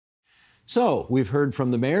So, we've heard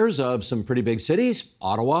from the mayors of some pretty big cities.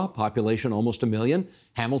 Ottawa, population almost 1 million.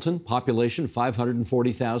 Hamilton, population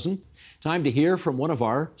 540,000. Time to hear from one of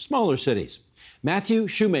our smaller cities. Matthew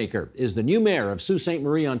Shoemaker is the new mayor of Sault Ste.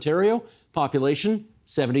 Marie, Ontario, population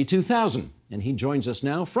 72,000. And he joins us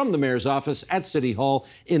now from the mayor's office at City Hall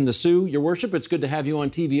in the Soo. Your Worship, it's good to have you on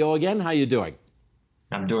TVO again. How are you doing?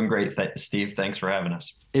 I'm doing great, Steve. Thanks for having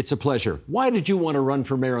us. It's a pleasure. Why did you want to run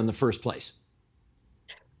for mayor in the first place?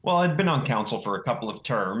 Well, I'd been on council for a couple of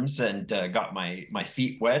terms and got my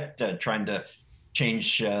feet wet trying to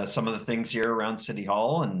change some of the things here around City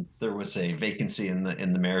Hall. And there was a vacancy in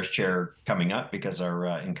the mayor's chair coming up because our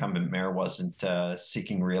incumbent mayor wasn't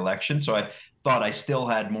seeking re-election. So I thought I still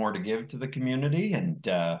had more to give to the community and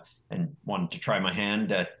wanted to try my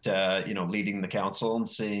hand at leading the council and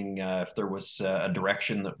seeing if there was a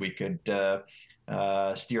direction that we could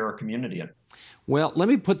steer our community in. Well, let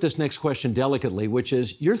me put this next question delicately, which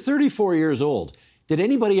is, you're 34 years old. Did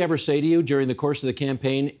anybody ever say to you during the course of the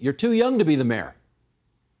campaign, you're too young to be the mayor?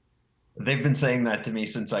 They've been saying that to me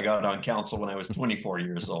since I got on council when I was 24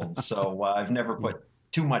 years old. So I've never put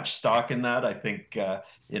too much stock in that. I think,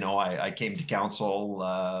 I came to council,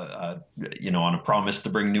 on a promise to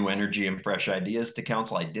bring new energy and fresh ideas to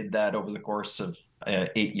council. I did that over the course of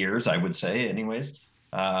 8 years, I would say, anyways.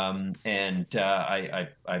 I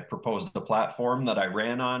proposed the platform that I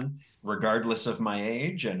ran on, regardless of my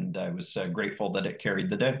age, and I was grateful that it carried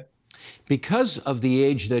the day. Because of the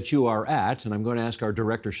age that you are at, and I'm going to ask our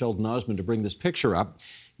director, Sheldon Osmond, to bring this picture up,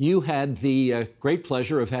 you had the great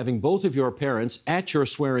pleasure of having both of your parents at your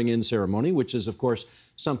swearing-in ceremony, which is, of course,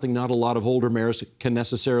 something not a lot of older mayors can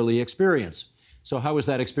necessarily experience. So how was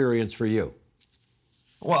that experience for you?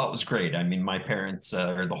 Well, it was great. I mean, my parents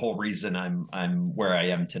are the whole reason I'm where I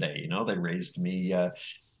am today. You know, they raised me.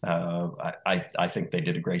 I think they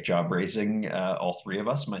did a great job raising all three of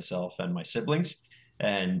us, myself and my siblings,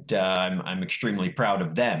 and I'm extremely proud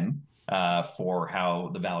of them for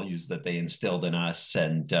how the values that they instilled in us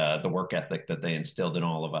and the work ethic that they instilled in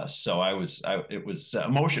all of us. So it was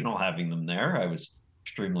emotional having them there. I was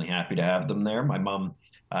extremely happy to have them there. My mom,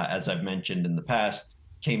 as I've mentioned in the past,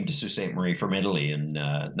 came to Sault Ste. Marie from Italy in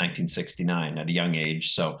 1969 at a young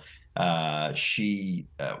age. So she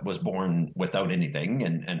was born without anything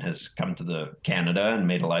and has come to the Canada and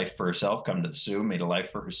made a life for herself, come to the Soo, made a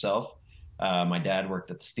life for herself. My dad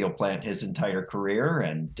worked at the steel plant his entire career,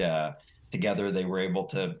 and together they were able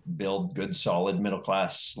to build good, solid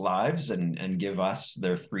middle-class lives and give us,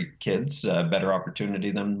 their three kids, a better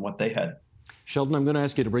opportunity than what they had. Sheldon, I'm going to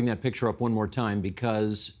ask you to bring that picture up one more time,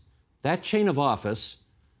 because that chain of office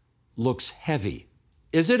looks heavy.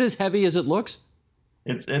 Is it as heavy as it looks?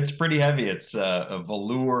 It's pretty heavy. It's a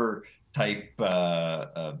velour type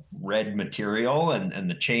red material, and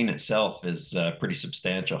the chain itself is pretty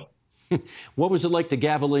substantial. What was it like to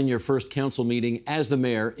gavel in your first council meeting as the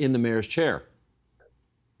mayor in the mayor's chair?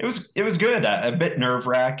 It was good. A bit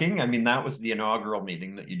nerve-wracking. I mean, that was the inaugural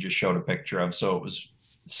meeting that you just showed a picture of, so it was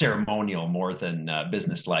ceremonial more than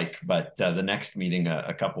business-like. But the next meeting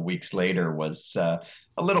a couple weeks later was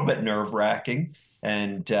a little bit nerve-wracking.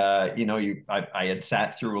 And I had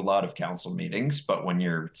sat through a lot of council meetings, but when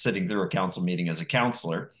you're sitting through a council meeting as a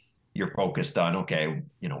councillor, you're focused on, okay,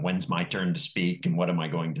 when's my turn to speak and what am I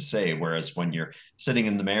going to say? Whereas when you're sitting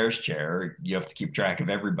in the mayor's chair, you have to keep track of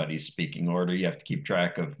everybody's speaking order. You have to keep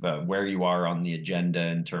track of where you are on the agenda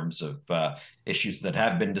in terms of issues that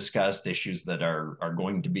have been discussed, issues that are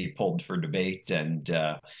going to be pulled for debate. And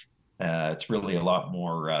it's really a lot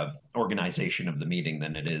more organization of the meeting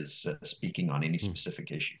than it is speaking on any specific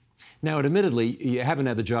issue. Now, admittedly, you haven't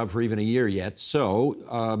had the job for even a year yet,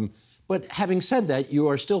 so... But having said that, you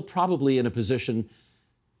are still probably in a position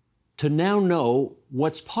to now know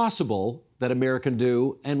what's possible that a mayor can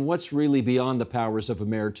do and what's really beyond the powers of a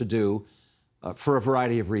mayor to do for a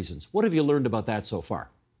variety of reasons. What have you learned about that so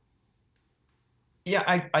far? Yeah,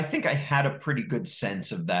 I think I had a pretty good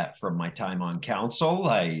sense of that from my time on council.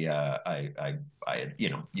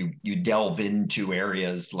 You delve into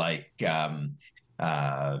areas like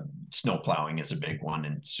snow plowing is a big one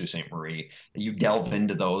in Sault Ste. Marie. You delve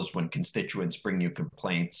into those when constituents bring you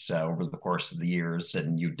complaints over the course of the years,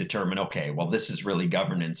 and you determine, okay, well, this is really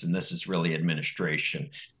governance and this is really administration.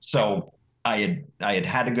 So I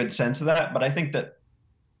had a good sense of that, but I think that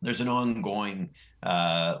there's an ongoing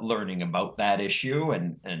learning about that issue,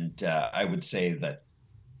 and I would say that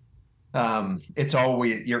it's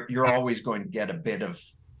always you're always going to get a bit of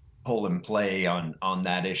pull and play on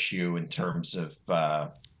that issue in terms of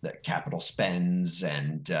the capital spends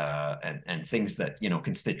and things that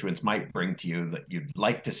constituents might bring to you that you'd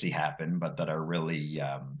like to see happen, but that are really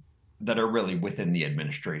that are really within the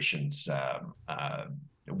administration's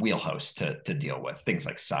wheelhouse to deal with. Things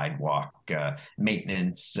like sidewalk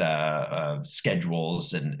maintenance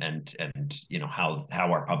schedules, and you know how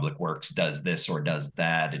our public works does this or does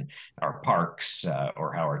that, and our parks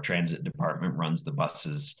or how our transit department runs the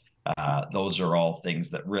buses. Those are all things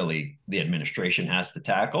that really the administration has to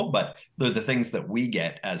tackle, but they're the things that we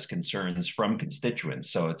get as concerns from constituents.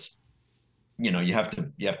 So it's, you know, you have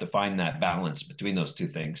to find that balance between those two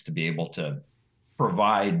things to be able to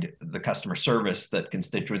provide the customer service that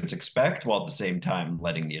constituents expect, while at the same time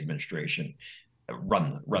letting the administration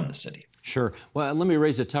run the city. Sure. Well, let me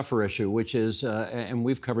raise a tougher issue, which is, and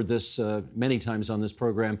we've covered this many times on this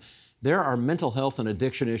program, there are mental health and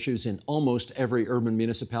addiction issues in almost every urban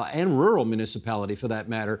municipality and rural municipality, for that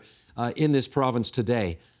matter, in this province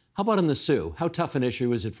today. How about in the Soo? How tough an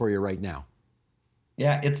issue is it for you right now?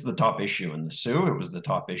 Yeah, it's the top issue in the Soo. It was the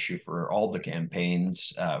top issue for all the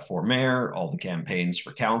campaigns for mayor, all the campaigns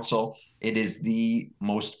for council. It is the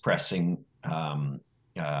most pressing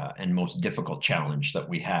and most difficult challenge that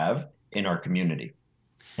we have in our community.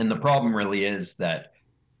 And the problem really is that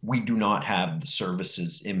we do not have the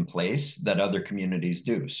services in place that other communities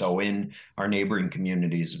do. So in our neighboring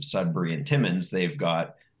communities of Sudbury and Timmins, they've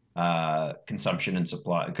got consumption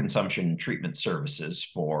and treatment services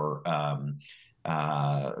for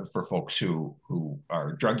folks who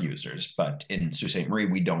are drug users. But in Sault Ste. Marie,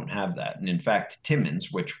 we don't have that. And in fact,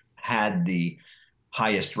 Timmins, which had the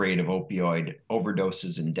highest rate of opioid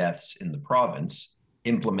overdoses and deaths in the province,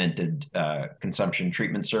 implemented consumption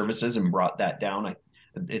treatment services and brought that down.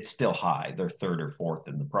 It's still high. They're third or fourth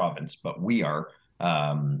in the province, but we are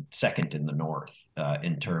second in the north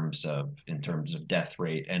in terms of death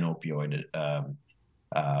rate and opioid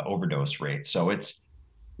overdose rate. So it's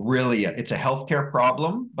really it's a healthcare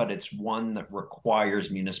problem, but it's one that requires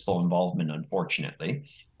municipal involvement, unfortunately.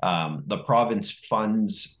 The province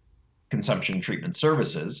funds consumption treatment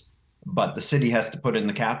services, but the city has to put in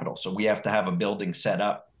the capital. So we have to have a building set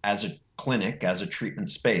up as a clinic, as a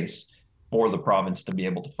treatment space for the province to be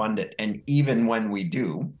able to fund it. And even when we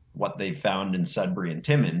do, what they've found in Sudbury and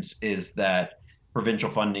Timmins is that provincial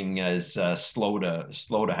funding is slow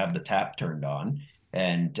to have the tap turned on.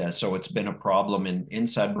 And so it's been a problem in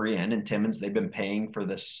Sudbury and in Timmins. They've been paying for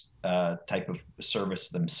this type of service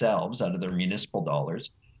themselves out of their municipal dollars.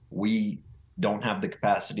 We don't have the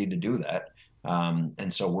capacity to do that.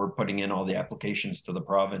 And so we're putting in all the applications to the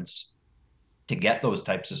province to get those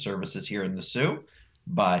types of services here in the Soo.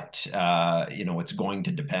 But, you know, it's going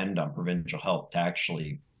to depend on provincial help to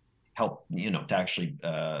actually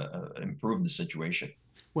improve the situation.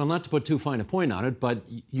 Well, not to put too fine a point on it, but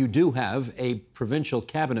you do have a provincial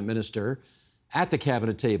cabinet minister at the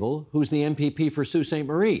cabinet table who's the MPP for Sault Ste.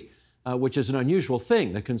 Marie, which is an unusual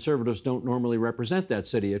thing. The Conservatives don't normally represent that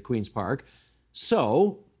city at Queen's Park.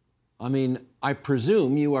 So, I mean, I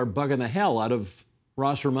presume you are bugging the hell out of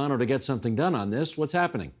Ross Romano to get something done on this. What's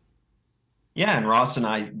happening? Yeah, and Ross and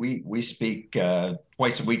I, we speak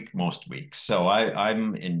twice a week most weeks. So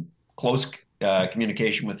I'm in close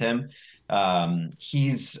communication with him.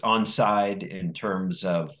 He's on side in terms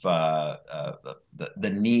of the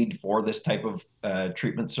need for this type of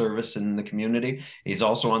treatment service in the community. He's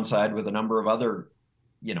also on side with a number of other,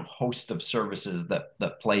 you know, host of services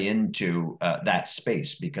that play into that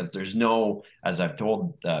space, because there's no, as I've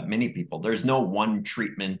told many people, there's no one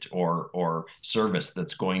treatment or service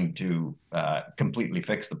that's going to completely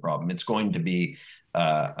fix the problem. It's going to be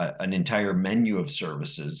an entire menu of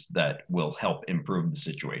services that will help improve the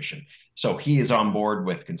situation. So he is on board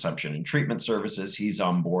with consumption and treatment services. He's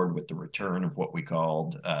on board with the return of what we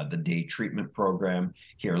called the day treatment program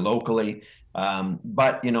here locally.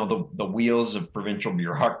 But, you know, the wheels of provincial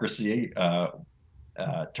bureaucracy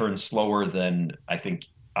turn slower than I think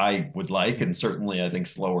I would like, and certainly I think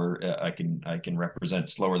slower. I can represent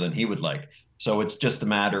slower than he would like. So it's just a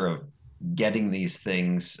matter of getting these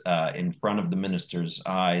things in front of the minister's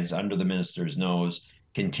eyes, under the minister's nose,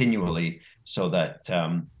 continually, so that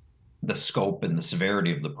the scope and the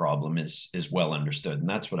severity of the problem is well understood. And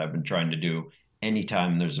that's what I've been trying to do.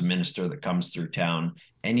 Anytime there's a minister that comes through town,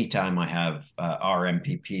 anytime I have our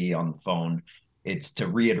MPP on the phone, it's to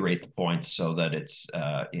reiterate the points so that it's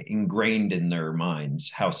ingrained in their minds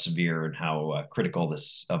how severe and how critical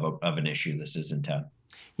this of an issue this is in town.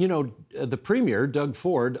 You know, the Premier, Doug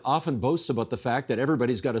Ford, often boasts about the fact that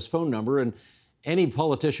everybody's got his phone number and any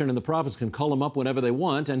politician in the province can call him up whenever they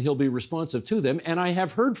want and he'll be responsive to them. And I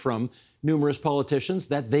have heard from numerous politicians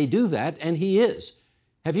that they do that, and he is.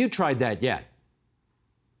 Have you tried that yet?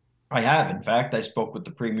 I have. In fact, I spoke with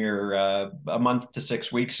the Premier a month to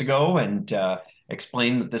 6 weeks ago, and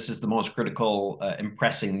explained that this is the most critical,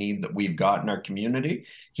 impressing need that we've got in our community.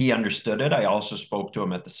 He understood it. I also spoke to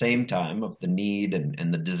him at the same time of the need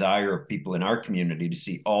and the desire of people in our community to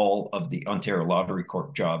see all of the Ontario Lottery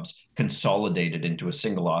Corp jobs consolidated into a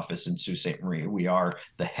single office in Sault Ste. Marie. We are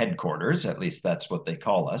the headquarters, at least that's what they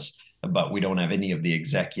call us, but we don't have any of the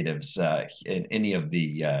executives, any of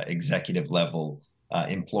the executive level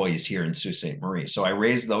employees here in Sault Ste. Marie. So I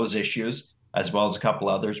raised those issues as well as a couple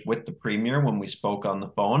others with the premier when we spoke on the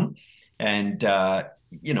phone. And,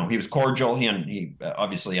 he was cordial. He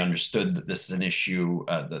obviously understood that this is an issue.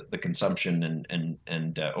 The consumption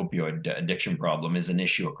and opioid addiction problem is an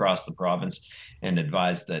issue across the province, and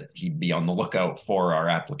advised that he'd be on the lookout for our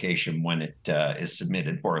application when it is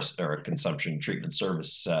submitted for a consumption treatment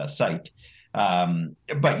service site.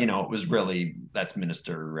 But it was really, that's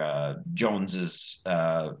Minister Jones's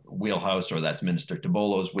wheelhouse, or that's Minister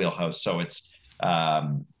Tabolo's wheelhouse. So it's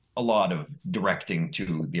a lot of directing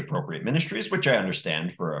to the appropriate ministries, which I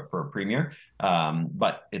understand for a premier.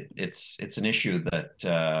 But it's an issue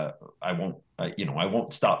that I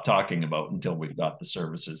won't stop talking about until we've got the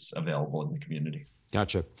services available in the community.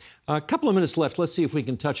 Gotcha. A couple of minutes left. Let's see if we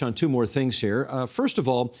can touch on two more things here. First of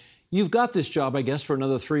all, you've got this job, I guess, for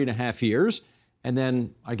another 3.5 years. And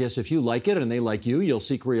then, I guess, if you like it and they like you, you'll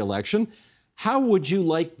seek re-election. How would you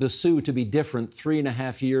like the Soo to be different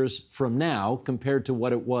 3.5 years from now compared to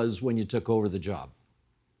what it was when you took over the job?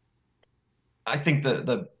 I think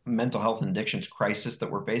the mental health and addictions crisis that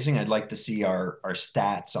we're facing, I'd like to see our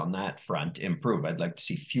stats on that front improve. I'd like to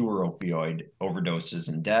see fewer opioid overdoses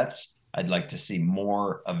and deaths. I'd like to see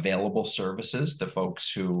more available services to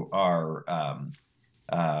folks who are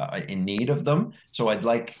in need of them. So I'd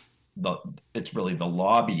like it's really the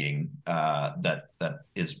lobbying that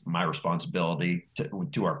is my responsibility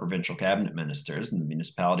to our provincial cabinet ministers, and the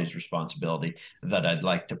municipality's responsibility, that I'd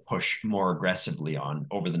like to push more aggressively on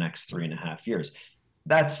over the next 3.5 years.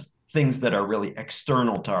 That's things that are really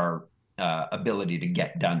external to our ability to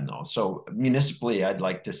get done, though. So municipally, I'd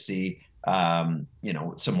like to see some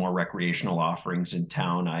more recreational offerings in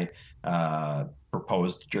town. I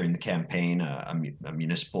proposed during the campaign a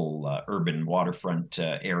municipal urban waterfront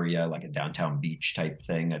area, like a downtown beach type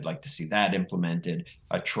thing. I'd like to see that implemented,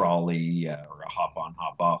 a trolley or a hop-on,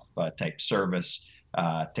 hop-off type service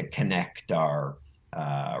to connect our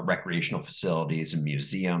recreational facilities and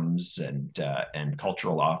museums and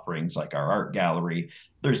cultural offerings like our art gallery.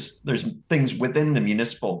 There's things within the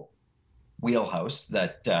municipal wheelhouse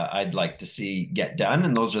that I'd like to see get done,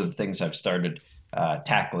 and those are the things I've started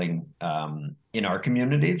tackling in our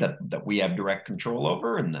community that we have direct control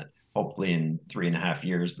over, and that hopefully in 3.5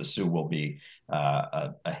 years the Soo will be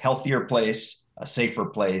a healthier place, a safer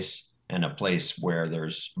place, and a place where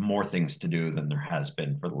there's more things to do than there has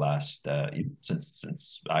been for the last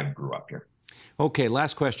since I grew up here. Okay,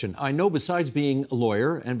 last question. I know besides being a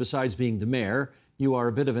lawyer and besides being the mayor, you are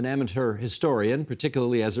a bit of an amateur historian,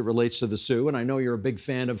 particularly as it relates to the Soo, and I know you're a big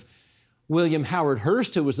fan of William Howard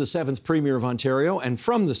Hearst, who was the 7th Premier of Ontario and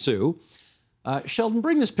from the Soo. Sheldon,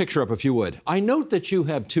 bring this picture up if you would. I note that you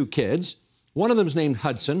have 2 kids. One of them's named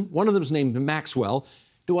Hudson, one of them's named Maxwell.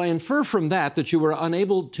 Do I infer from that you were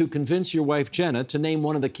unable to convince your wife Jenna to name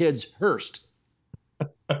one of the kids Hearst?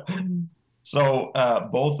 So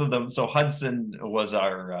both of them. So Hudson was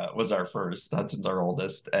our first. Hudson's our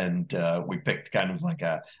oldest, and we picked kind of like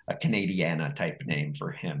a Canadiana type name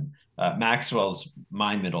for him. Maxwell's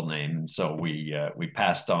my middle name, and so we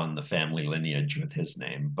passed on the family lineage with his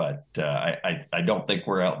name. But I don't think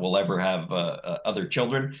we'll ever have other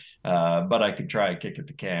children. But I could try a kick at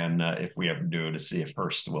the can if we ever do, to see if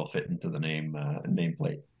Hearst will fit into the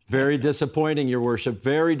nameplate. Very disappointing, Your Worship.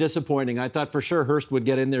 Very disappointing. I thought for sure Hearst would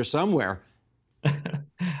get in there somewhere.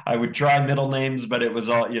 I would try middle names, but it was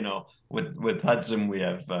all, with Hudson, we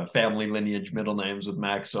have family lineage middle names. With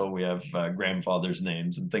Maxwell, we have grandfather's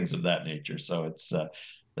names and things of that nature. So it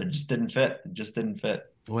just didn't fit. It just didn't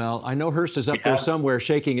fit. Well, I know Hearst is up there somewhere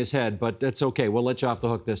shaking his head, but that's okay. We'll let you off the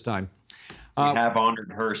hook this time. We have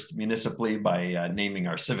honored Hearst municipally by naming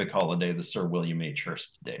our civic holiday the Sir William H.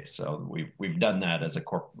 Hearst Day. So we've done that as a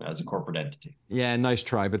corporate entity. Yeah, nice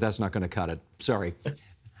try, but that's not going to cut it. Sorry.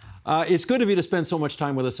 It's good of you to spend so much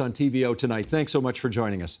time with us on TVO tonight. Thanks so much for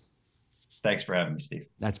joining us. Thanks for having me, Steve.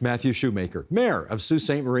 That's Matthew Shoemaker, Mayor of Sault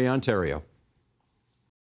Ste. Marie, Ontario.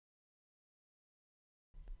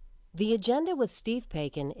 The Agenda with Steve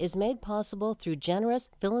Paikin is made possible through generous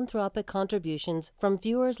philanthropic contributions from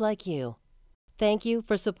viewers like you. Thank you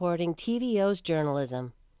for supporting TVO's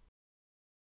journalism.